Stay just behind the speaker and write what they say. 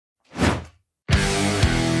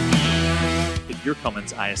If your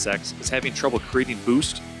Cummins ISX is having trouble creating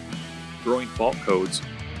boost, throwing fault codes,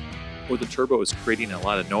 or the turbo is creating a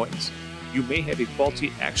lot of noise, you may have a faulty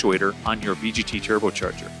actuator on your VGT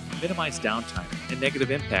turbocharger. Minimize downtime and negative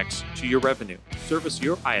impacts to your revenue. Service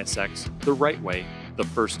your ISX the right way the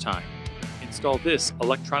first time. Install this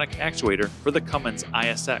electronic actuator for the Cummins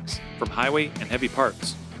ISX from Highway and Heavy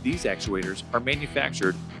Parts. These actuators are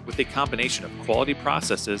manufactured with a combination of quality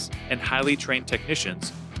processes and highly trained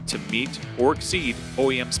technicians to meet or exceed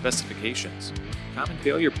OEM specifications. Common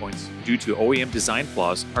failure points due to OEM design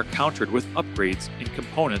flaws are countered with upgrades in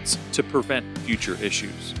components to prevent future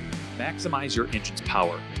issues. Maximize your engine's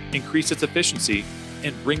power, increase its efficiency,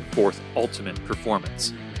 and bring forth ultimate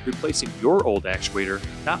performance. Replacing your old actuator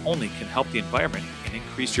not only can help the environment and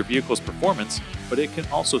increase your vehicle's performance, but it can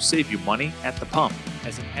also save you money at the pump.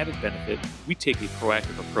 As an added benefit, we take a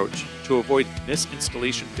proactive approach to avoid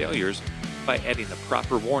misinstallation failures by adding the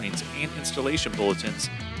proper warnings and installation bulletins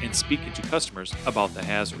and speaking to customers about the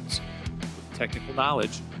hazards. With technical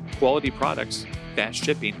knowledge, quality products, fast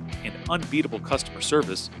shipping, and unbeatable customer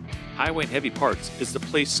service, Highway and Heavy Parts is the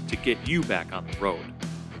place to get you back on the road.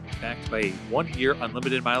 Backed by a 1-year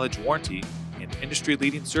unlimited mileage warranty and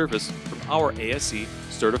industry-leading service from our ASE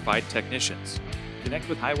certified technicians. Connect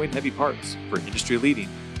with Highway and Heavy Parts for industry-leading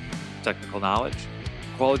technical knowledge,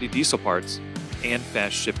 quality diesel parts, and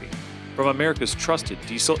fast shipping from America's trusted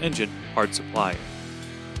diesel engine parts supplier.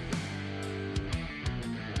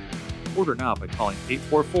 Order now by calling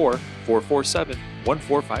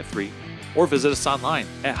 844-447-1453 or visit us online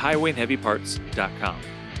at highwayandheavyparts.com.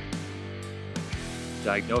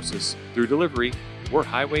 Diagnosis through delivery, we're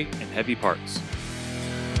Highway and Heavy Parts.